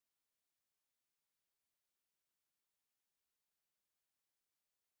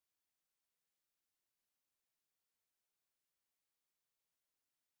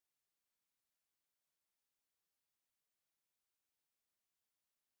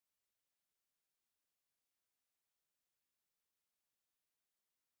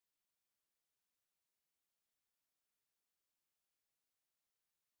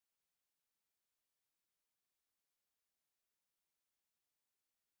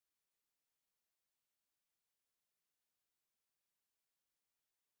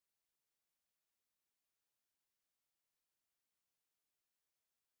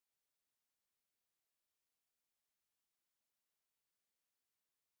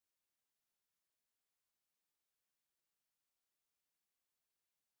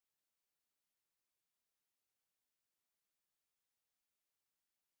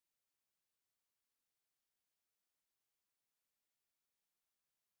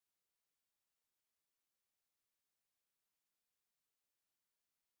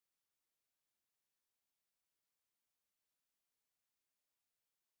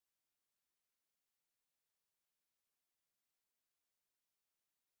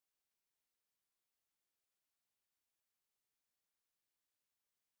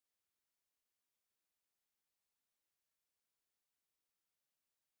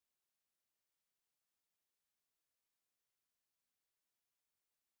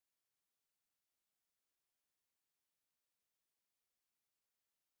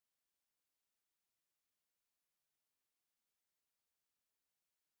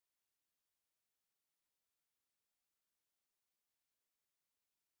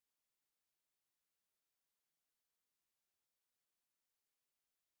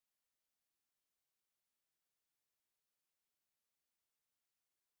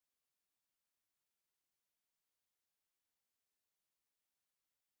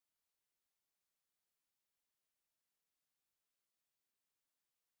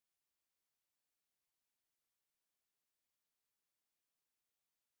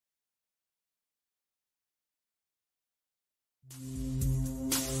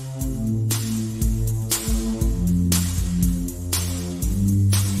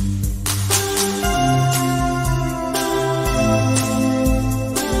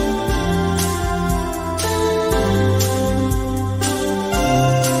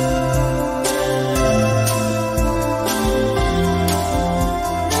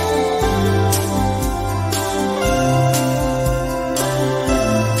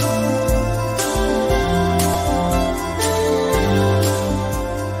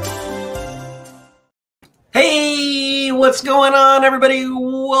What's going on, everybody?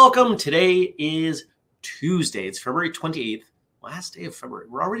 Welcome. Today is Tuesday. It's February 28th, last day of February.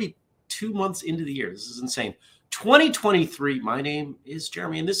 We're already 2 months into the year. This is insane. 2023. My name is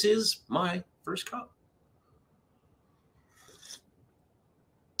Jeremy, and this is my first cup.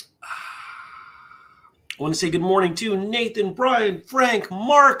 I want to say good morning to Nathan, Brian, Frank,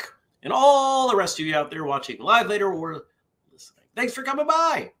 Mark, and all the rest of you out there watching live later or listening. Thanks for coming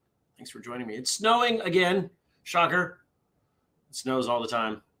by. Thanks for joining me. It's snowing again. Shocker. It snows all the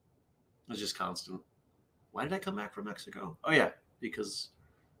time. It's just constant. Why did I come back from Mexico? Oh, yeah, because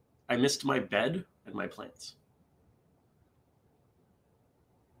I missed my bed and my plants.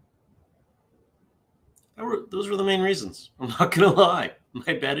 Those were the main reasons. I'm not going to lie.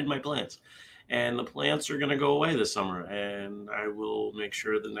 My bed and my plants. And the plants are going to go away this summer. And I will make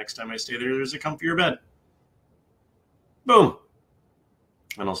sure the next time I stay there, there's a comfier bed. Boom.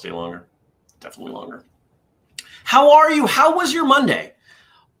 And I'll stay longer. Definitely longer. How are you? How was your Monday?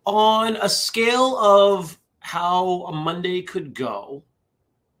 On a scale of how a Monday could go,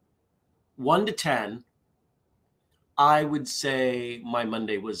 1 to 10, I would say my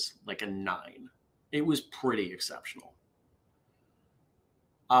Monday was like a 9. It was pretty exceptional.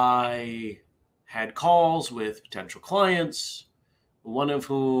 I had calls with potential clients, one of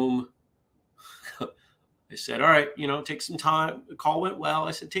whom I said, all right, take some time. The call went well.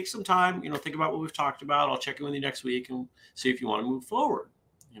 I said, take some time, think about what we've talked about. I'll check in with you next week and see if you want to move forward.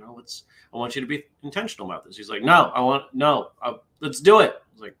 I want you to be intentional about this. He's like, let's do it.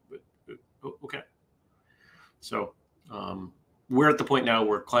 I was like, okay. So we're at the point now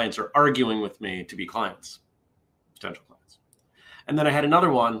where clients are arguing with me to be clients, potential clients. And then I had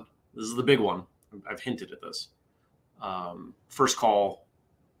another one. This is the big one. I've hinted at this. First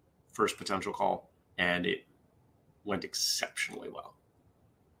potential call. And it went exceptionally well.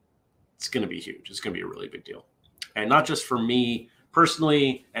 It's going to be huge. It's going to be a really big deal. And not just for me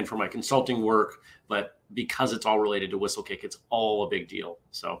personally and for my consulting work, but because it's all related to Whistlekick, it's all a big deal.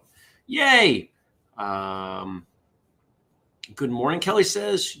 So, yay. Good morning. Kelly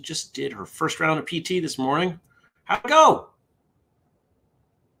says she just did her first round of PT this morning. How'd it go?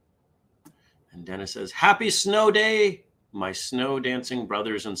 And Dennis says, happy snow day, my snow dancing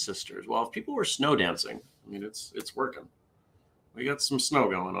brothers and sisters. Well, if people were snow dancing, it's working. We got some snow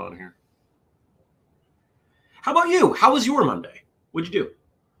going on here. How about you? How was your Monday? What'd you do?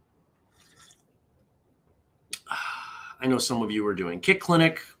 I know some of you were doing Kick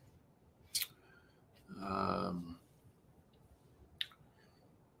Clinic.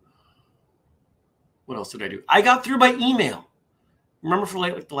 What else did I do? I got through my email. Remember for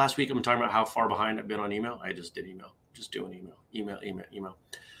like the last week, I'm talking about how far behind I've been on email. I just did email. Just doing email.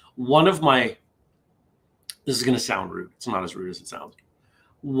 One of my, this is going to sound rude. It's not as rude as it sounds.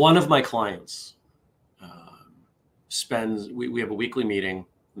 One of my clients we have a weekly meeting,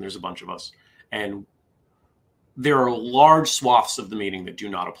 and there's a bunch of us. And there are large swaths of the meeting that do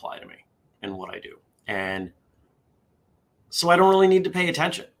not apply to me and what I do. And so I don't really need to pay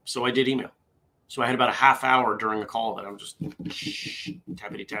attention. So I did email. So I had about a half hour during the call that I'm just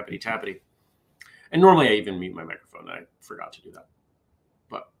tappity. And normally I even mute my microphone. I forgot to do that.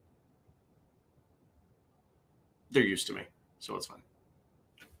 But they're used to me, so it's fine.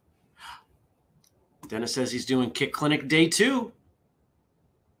 Dennis says he's doing Kick Clinic day 2.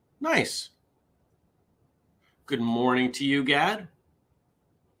 Nice. Good morning to you, Gad.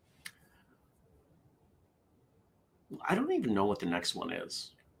 I don't even know what the next one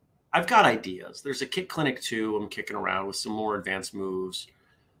is. I've got ideas. There's a Kick Clinic 2 I'm kicking around with some more advanced moves.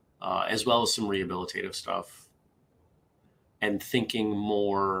 As well as some rehabilitative stuff, and thinking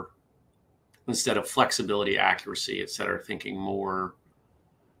more, instead of flexibility, accuracy, etc., thinking more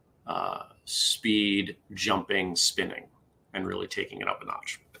speed, jumping, spinning, and really taking it up a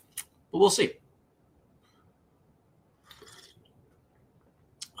notch. But we'll see.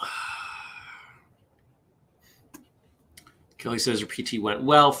 Kelly says her PT went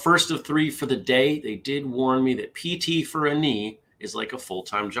well. First of 3 for the day. They did warn me that PT for a knee is like a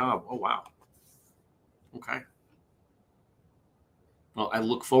full-time job. Oh, wow. Okay. Well, I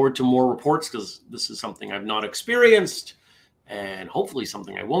look forward to more reports because this is something I've not experienced. and hopefully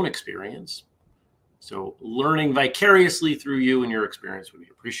something I won't experience. So learning vicariously through you and your experience would be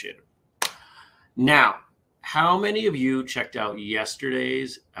appreciated. Now, how many of you checked out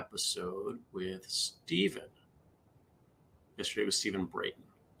yesterday's episode with Stephen? Yesterday was Stephen Brayton.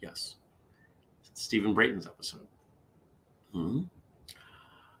 Yes. Stephen Brayton's episode. It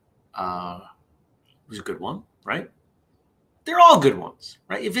was a good one, right? They're all good ones,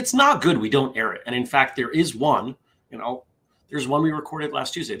 right? If it's not good, we don't air it. And in fact, there is one, there's one we recorded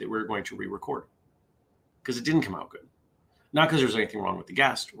last Tuesday that we're going to re-record because it didn't come out good. Not because there's anything wrong with the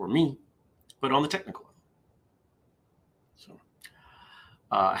guest or me, but on the technical level. So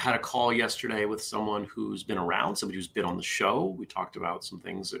I had a call yesterday with someone who's been around, somebody who's been on the show. We talked about some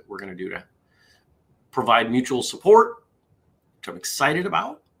things that we're going to do to provide mutual support, which I'm excited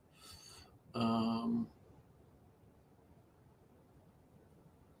about.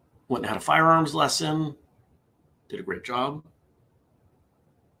 Went and had a firearms lesson. Did a great job.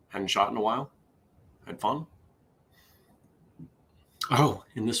 Hadn't shot in a while. Had fun. Oh,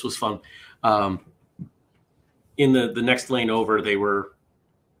 and this was fun. In the next lane over, they were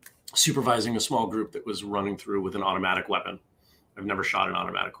supervising a small group that was running through with an automatic weapon. I've never shot an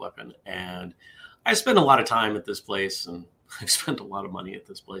automatic weapon. And I spend a lot of time at this place, and I've spent a lot of money at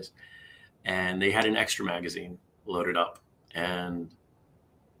this place. And they had an extra magazine loaded up. And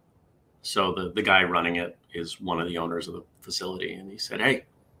so the guy running it is one of the owners of the facility. And he said, "Hey,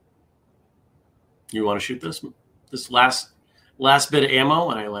 you want to shoot this last bit of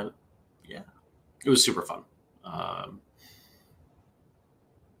ammo?" And I went, "Yeah." It was super fun.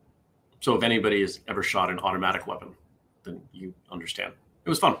 So if anybody has ever shot an automatic weapon, then you understand. It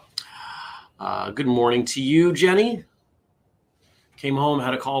was fun. Good morning to you, Jenny. Came home,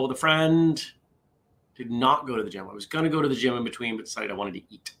 had a call with a friend. Did not go to the gym. I was going to go to the gym in between, but decided I wanted to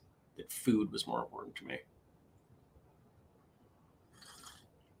eat. That food was more important to me.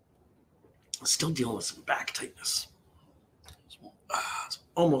 I'm still dealing with some back tightness. It's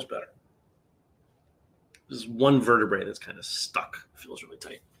almost better. There's one vertebrae that's kind of stuck. It feels really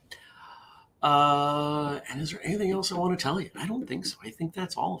tight. And is there anything else I want to tell you? I don't think so. I think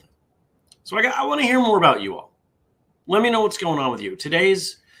that's all of it. So I want to hear more about you all. Let me know what's going on with you.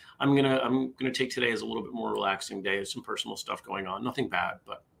 I'm gonna take today as a little bit more relaxing day. There's some personal stuff going on. Nothing bad,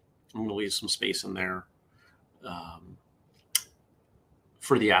 but I'm gonna leave some space in there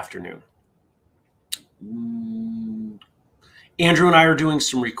for the afternoon. Andrew and I are doing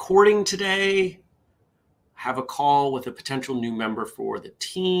some recording today. Have a call with a potential new member for the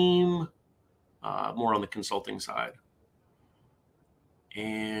team, more on the consulting side.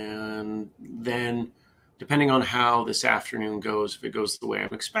 And then depending on how this afternoon goes, if it goes the way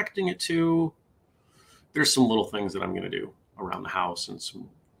I'm expecting it to, there's some little things that I'm going to do around the house and some,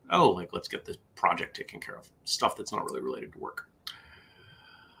 let's get this project taken care of. Stuff that's not really related to work.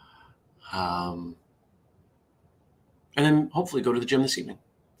 And then hopefully go to the gym this evening.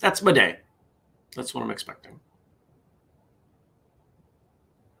 That's my day. That's what I'm expecting.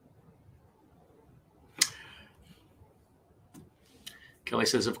 Kelly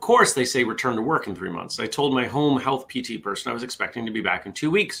says, of course, they say return to work in 3 months. I told my home health PT person I was expecting to be back in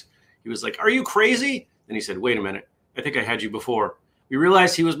 2 weeks. He was like, "Are you crazy?" Then he said, "Wait a minute. I think I had you before." We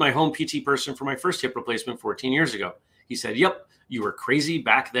realized he was my home PT person for my first hip replacement 14 years ago. He said, "Yep, you were crazy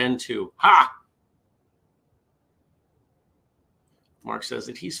back then too." Ha! Mark says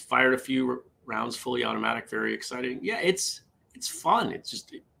that he's fired a few rounds fully automatic. Very exciting. Yeah, it's fun. It's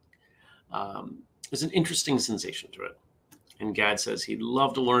just there's an interesting sensation to it. And Gad says he'd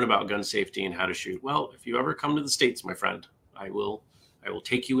love to learn about gun safety and how to shoot. Well, if you ever come to the States, my friend, I will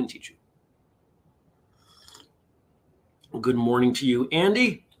take you and teach you. Well, good morning to you,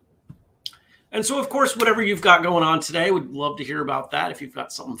 Andy. And so, of course, whatever you've got going on today, would love to hear about that. If you've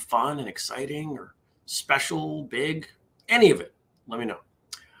got something fun and exciting or special, big, any of it, let me know.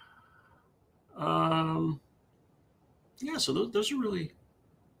 Yeah, so those are really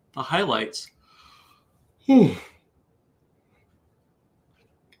the highlights.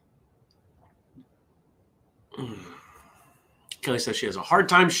 Kelly says she has a hard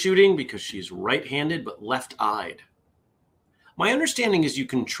time shooting because she's right-handed but left-eyed. My understanding is you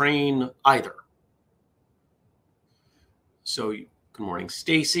can train either. So, good morning,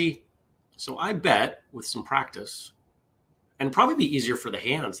 Stacy. So I bet with some practice, and probably be easier for the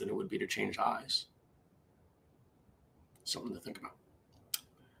hands than it would be to change eyes. Something to think about.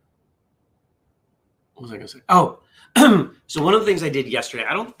 What was I going to say? Oh, so one of the things I did yesterday,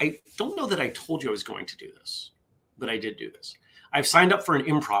 I don't know that I told you I was going to do this, but I did do this. I've signed up for an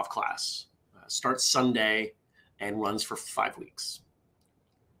improv class. Starts Sunday and runs for 5 weeks.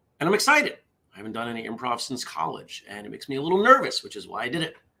 And I'm excited. I haven't done any improv since college, and it makes me a little nervous, which is why I did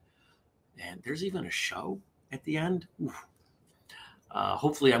it. And there's even a show at the end.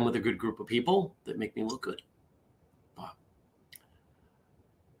 Hopefully I'm with a good group of people that make me look good. But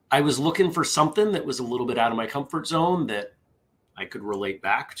I was looking for something that was a little bit out of my comfort zone that I could relate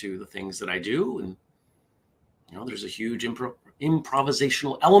back to the things that I do. And, there's a huge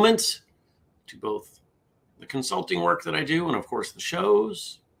improvisational element to both the consulting work that I do and, of course, the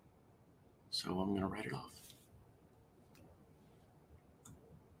shows. So I'm going to write it off.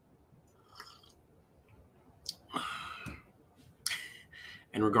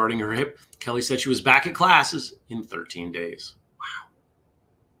 And regarding her hip, Kelly said she was back at classes in 13 days. Wow.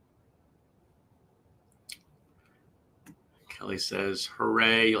 Kelly says,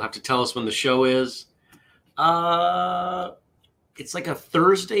 hooray, you'll have to tell us when the show is. It's like a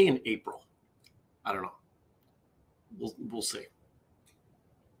Thursday in April. I don't know. We'll see.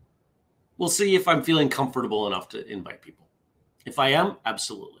 We'll see if I'm feeling comfortable enough to invite people. If I am,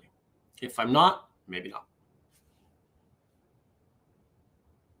 absolutely. If I'm not, maybe not.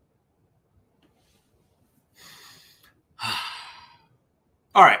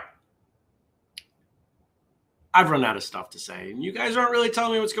 All right. I've run out of stuff to say, and you guys aren't really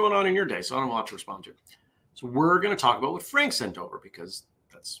telling me what's going on in your day, so I don't have a lot to respond to. So we're going to talk about what Frank sent over, because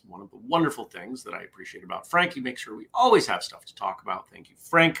that's one of the wonderful things that I appreciate about Frank. He makes sure we always have stuff to talk about. Thank you,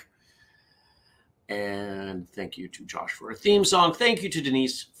 Frank. And thank you to Josh for a theme song. Thank you to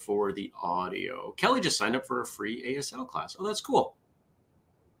Denise for the audio. Kelly just signed up for a free ASL class. Oh, that's cool.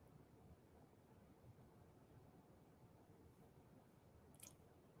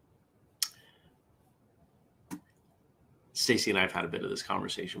 Stacy and I have had a bit of this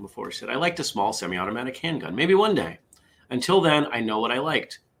conversation before. She said, I liked a small semi-automatic handgun. Maybe one day. Until then, I know what I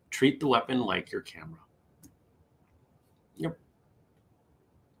liked. Treat the weapon like your camera. Yep.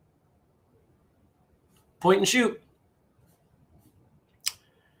 Point and shoot.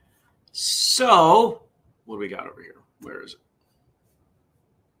 So, what do we got over here? Where is it?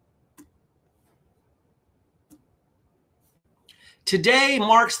 Today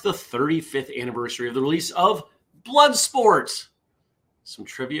marks the 35th anniversary of the release of Bloodsport. Some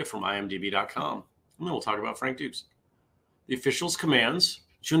trivia from imdb.com. And then we'll talk about Frank Dukes. The officials' commands,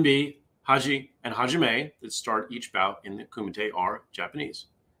 Junbi, Haji, and Hajime, that start each bout in the Kumite are Japanese.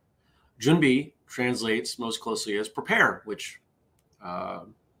 Junbi translates most closely as prepare, which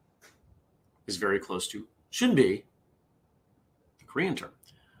is very close to Shunbi, the Korean term.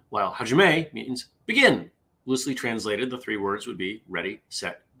 While Hajime means begin. Loosely translated, the three words would be ready,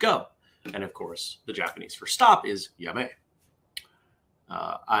 set, go. And of course, the Japanese for stop is yame.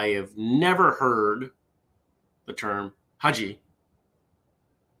 I have never heard the term haji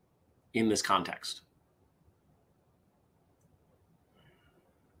in this context,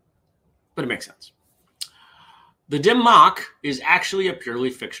 but it makes sense. The dim mak is actually a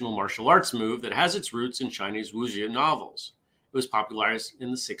purely fictional martial arts move that has its roots in Chinese wuxia novels. It was popularized in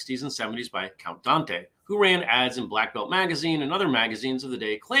the 60s and 70s by Count Dante, who ran ads in Black Belt magazine and other magazines of the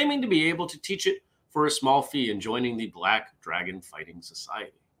day, claiming to be able to teach it for a small fee and joining the Black Dragon Fighting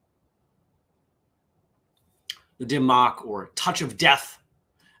Society. The dim mak, or touch of death,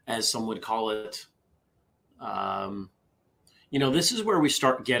 as some would call it, this is where we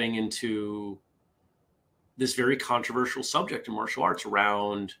start getting into this very controversial subject in martial arts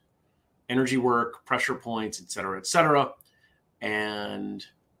around energy work, pressure points, et cetera, et cetera. And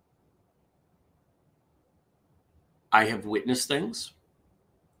I have witnessed things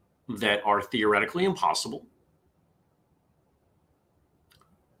that are theoretically impossible.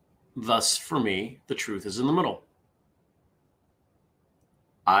 Thus, for me, the truth is in the middle.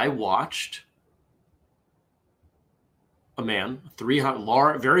 I watched a man,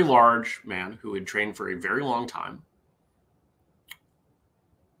 very large man who had trained for a very long time,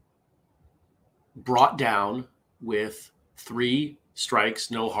 brought down with 3 strikes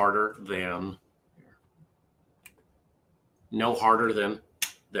no harder than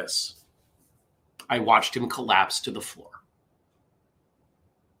this. I watched him collapse to the floor.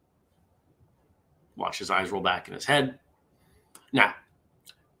 Watch his eyes roll back in his head. Now,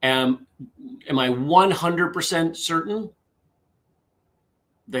 am I 100% certain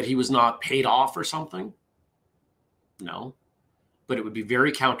that he was not paid off or something? No. But it would be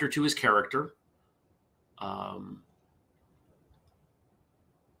very counter to his character.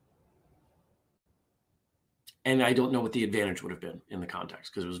 And I don't know what the advantage would have been in the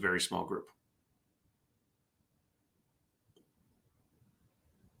context because it was a very small group.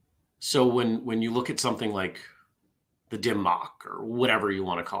 So when you look at something like the dim mak or whatever you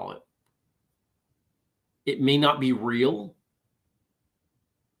want to call it, it may not be real,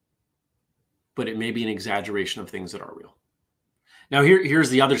 but it may be an exaggeration of things that are real. Now, here's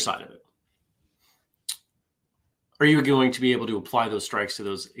the other side of it. Are you going to be able to apply those strikes to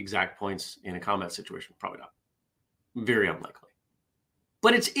those exact points in a combat situation? Probably not. Very unlikely.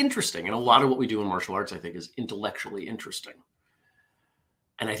 But it's interesting. And a lot of what we do in martial arts, I think, is intellectually interesting.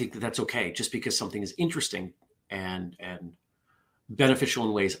 And I think that that's okay. Just because something is interesting and beneficial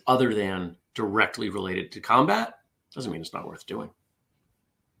in ways other than directly related to combat doesn't mean it's not worth doing.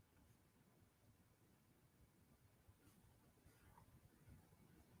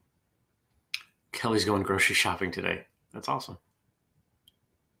 Kelly's going grocery shopping today. That's awesome.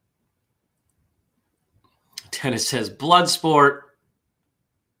 Dennis says, Bloodsport,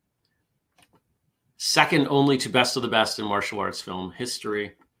 second only to Best of the Best in martial arts film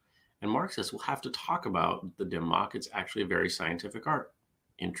history. And Mark says, we'll have to talk about the Dim Mak. It's actually a very scientific art.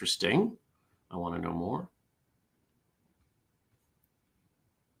 Interesting. I want to know more.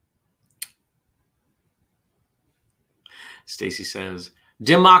 Stacy says,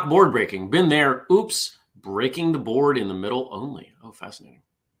 Dim Mak board breaking. Been there. Oops. Breaking the board in the middle only. Oh, fascinating.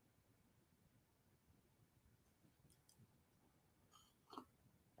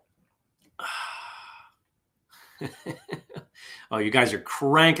 Oh, you guys are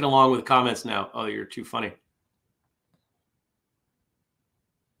cranking along with comments now. Oh, you're too funny.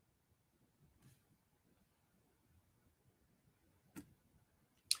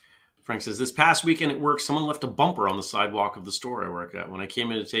 Frank says, this past weekend at work, someone left a bumper on the sidewalk of the store I work at. When I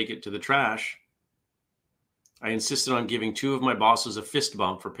came in to take it to the trash, I insisted on giving two of my bosses a fist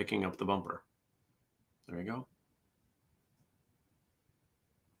bump for picking up the bumper. There you go.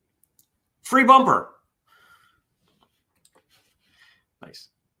 Free bumper. Nice.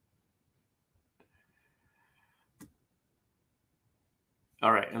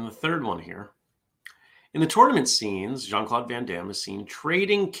 All right, and the third one here. In the tournament scenes, Jean-Claude Van Damme is seen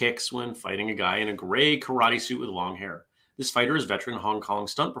trading kicks when fighting a guy in a gray karate suit with long hair. This fighter is veteran Hong Kong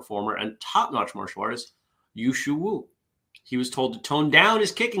stunt performer and top-notch martial artist Yu Shu Wu. He was told to tone down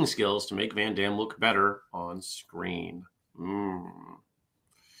his kicking skills to make Van Damme look better on screen. You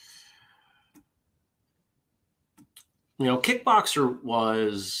know, Kickboxer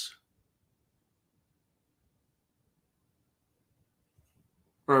was,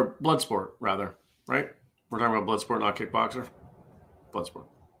 or Bloodsport, rather, right? We're talking about Bloodsport, not Kickboxer. Bloodsport.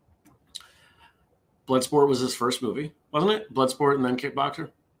 Bloodsport was his first movie, wasn't it? Bloodsport and then Kickboxer.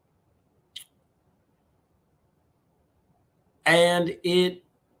 And it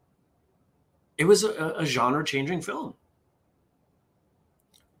was a genre-changing film.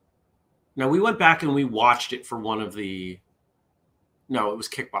 Now, we went back and we watched it for one of the... No, it was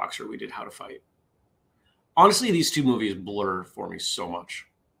Kickboxer. We did How to Fight. Honestly, these two movies blur for me so much.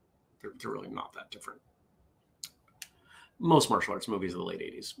 They're really not that different. Most martial arts movies of the late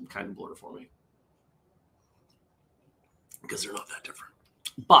 80s kind of blur for me. Because they're not that different.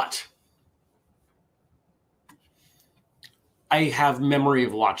 But I have memory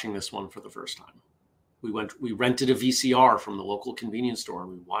of watching this one for the first time. We rented a VCR from the local convenience store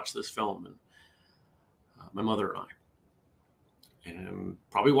and we watched this film, and my mother and I, and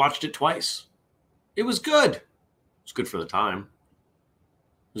probably watched it twice. It was good. It was good for the time.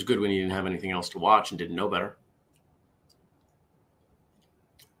 It was good when you didn't have anything else to watch and didn't know better.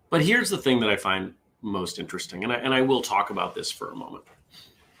 But here's the thing that I find most interesting, and I will talk about this for a moment.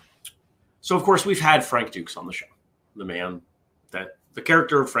 So, of course, we've had Frank Dux on the show, the man that the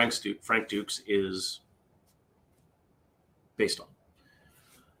character of Frank Dux is based on.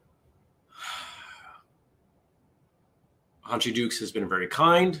 Hanshi Dux has been very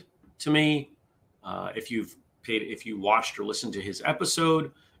kind to me. If you watched or listened to his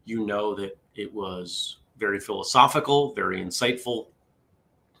episode, you know that it was very philosophical, very insightful.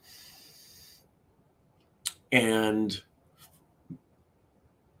 And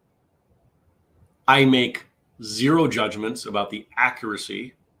I make zero judgments about the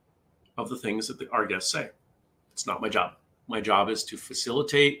accuracy of the things that our guests say. It's not my job. My job is to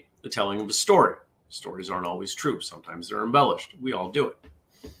facilitate the telling of a story. Stories aren't always true. Sometimes they're embellished. We all do it.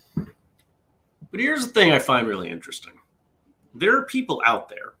 But here's the thing I find really interesting. There are people out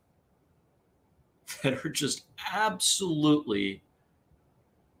there that are just absolutely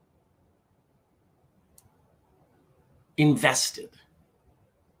invested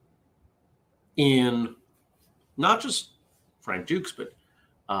in not just Frank Dux, but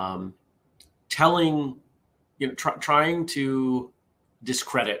telling, trying to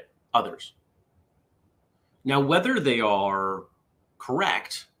discredit others. Now, whether they are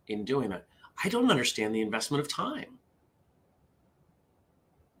correct in doing that, I don't understand the investment of time.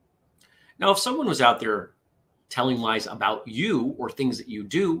 Now, if someone was out there telling lies about you or things that you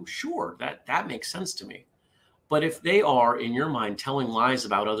do, sure, that makes sense to me. But if they are, in your mind, telling lies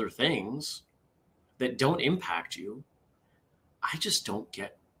about other things that don't impact you, I just don't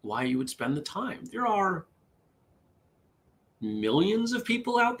get why you would spend the time. There are millions of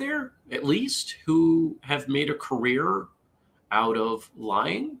people out there, at least, who have made a career out of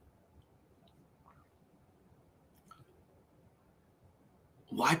lying.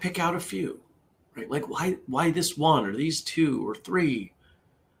 Why pick out a few, right? Like, why this one or these two or three?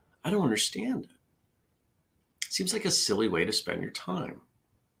 I don't understand it. It seems like a silly way to spend your time.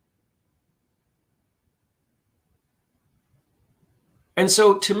 And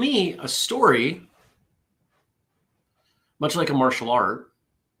so to me, a story, much like a martial art,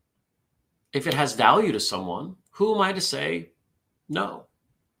 if it has value to someone, who am I to say no?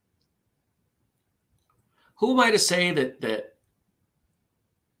 Who am I to say that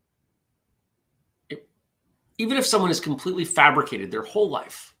even if someone has completely fabricated their whole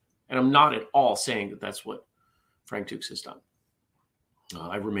life, and I'm not at all saying that that's what Frank Dukes has done.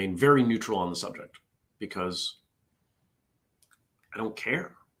 I remain very neutral on the subject because I don't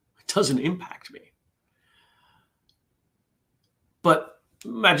care. It doesn't impact me. But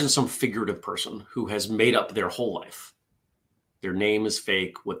imagine some figurative person who has made up their whole life. Their name is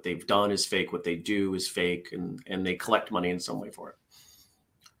fake. What they've done is fake. What they do is fake. And they collect money in some way for it.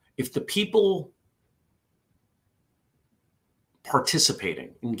 If the people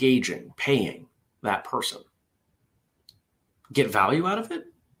participating, engaging, paying that person get value out of it,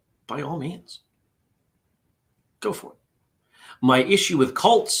 by all means, go for it. My issue with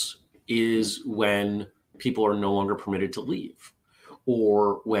cults is when people are no longer permitted to leave,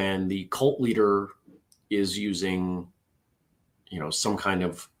 or when the cult leader is using, some kind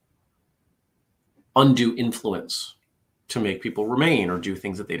of undue influence to make people remain or do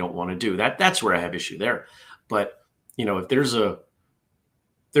things that they don't want to do. That's where I have issue there. But if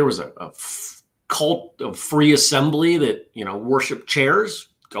there was a cult of free assembly that worship chairs,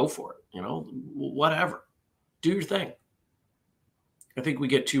 go for it. Whatever, do your thing. I think we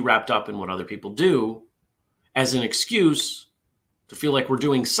get too wrapped up in what other people do as an excuse to feel like we're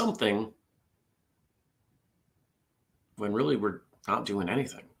doing something when really we're not doing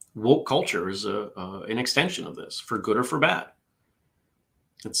anything. Woke culture is an extension of this, for good or for bad.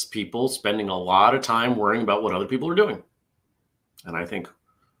 It's people spending a lot of time worrying about what other people are doing. And I think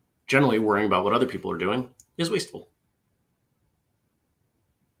generally worrying about what other people are doing is wasteful.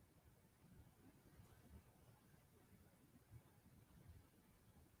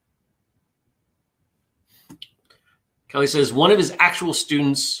 Kelly says, one of his actual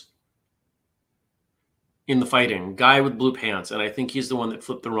students in the fighting, guy with blue pants, and I think he's the one that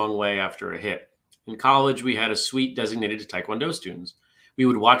flipped the wrong way after a hit. In college, we had a suite designated to Taekwondo students. We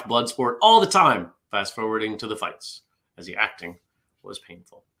would watch Bloodsport all the time, fast forwarding to the fights, as the acting was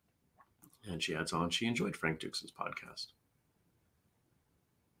painful. And she adds on, she enjoyed Frank Dukes' podcast.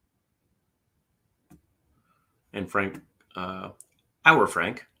 And Frank, our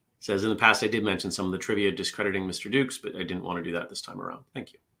Frank, says, in the past, I did mention some of the trivia discrediting Mr. Dukes, but I didn't want to do that this time around.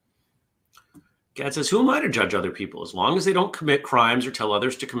 Thank you. Gad says, who am I to judge other people? As long as they don't commit crimes or tell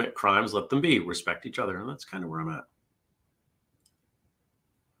others to commit crimes, let them be. Respect each other. And that's kind of where I'm at.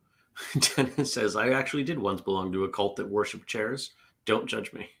 Dennis says, I actually did once belong to a cult that worshiped chairs. Don't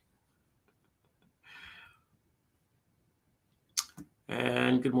judge me.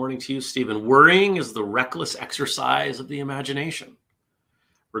 And good morning to you, Stephen. Worrying is the reckless exercise of the imagination.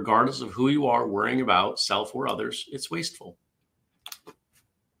 Regardless of who you are worrying about, self or others, it's wasteful.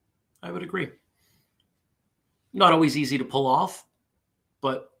 I would agree. Not always easy to pull off,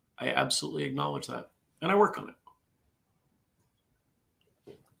 but I absolutely acknowledge that. And I work on it.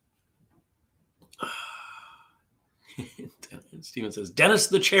 Steven says, Dennis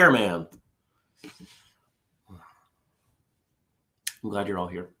the chairman. I'm glad you're all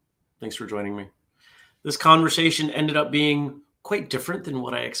here. Thanks for joining me. This conversation ended up being quite different than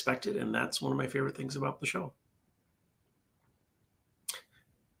what I expected, and that's one of my favorite things about the show.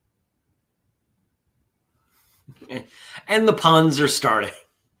 And the puns are starting.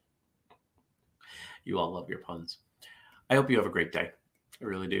 You all love your puns. I hope you have a great day. I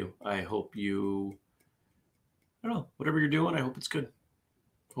really do. I hope you, whatever you're doing, I hope it's good.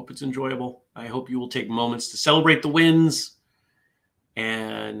 Hope it's enjoyable. I hope you will take moments to celebrate the wins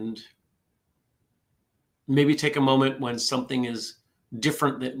and maybe take a moment when something is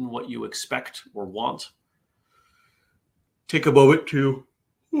different than what you expect or want. Take a moment to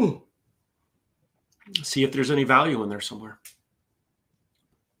see if there's any value in there somewhere.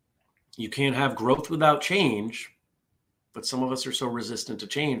 You can't have growth without change, but some of us are so resistant to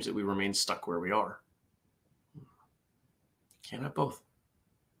change that we remain stuck where we are. Can't have both.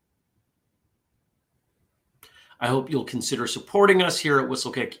 I hope you'll consider supporting us here at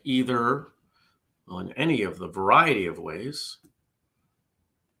Whistlekick either in any of the variety of ways.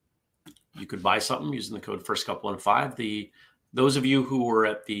 You could buy something using the code FirstCup15. Those of you who were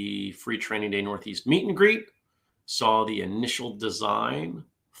at the Free Training Day Northeast meet and greet saw the initial design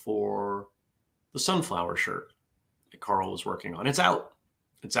for the sunflower shirt that Carl was working on. It's out.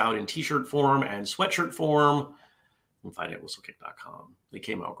 It's out in t-shirt form and sweatshirt form. You can find it at whistlekick.com. They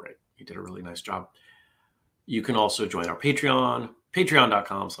came out great. He did a really nice job. You can also join our Patreon,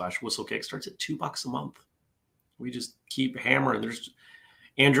 patreon.com/whistlekick. Starts at $2 a month. We just keep hammering.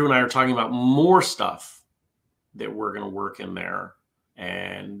 Andrew and I are talking about more stuff that we're going to work in there.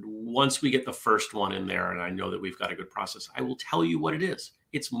 And once we get the first one in there, and I know that we've got a good process, I will tell you what it is.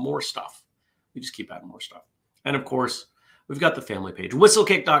 It's more stuff. We just keep adding more stuff. And of course, we've got the family page,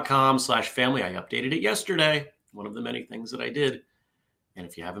 whistlekick.com/family. I updated it yesterday. One of the many things that I did. And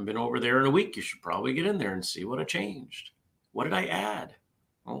if you haven't been over there in a week, you should probably get in there and see what I changed. What did I add?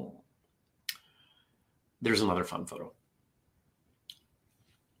 Oh, there's another fun photo.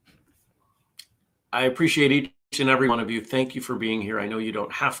 I appreciate each and every one of you. Thank you for being here. I know you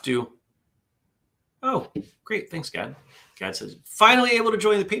don't have to. Oh, great. Thanks, Gad. Gad says, finally able to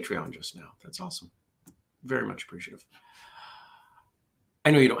join the Patreon just now. That's awesome. Very much appreciative. I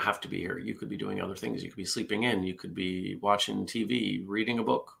know you don't have to be here. You could be doing other things. You could be sleeping in. You could be watching TV, reading a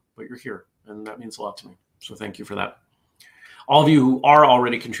book, but you're here. And that means a lot to me. So thank you for that. All of you who are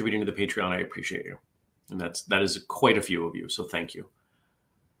already contributing to the Patreon, I appreciate you. And that is quite a few of you. So thank you.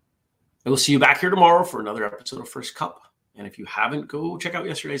 I will see you back here tomorrow for another episode of First Cup. And if you haven't, go check out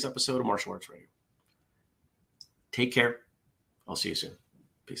yesterday's episode of Martial Arts Radio. Take care. I'll see you soon.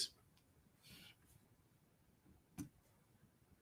 Peace.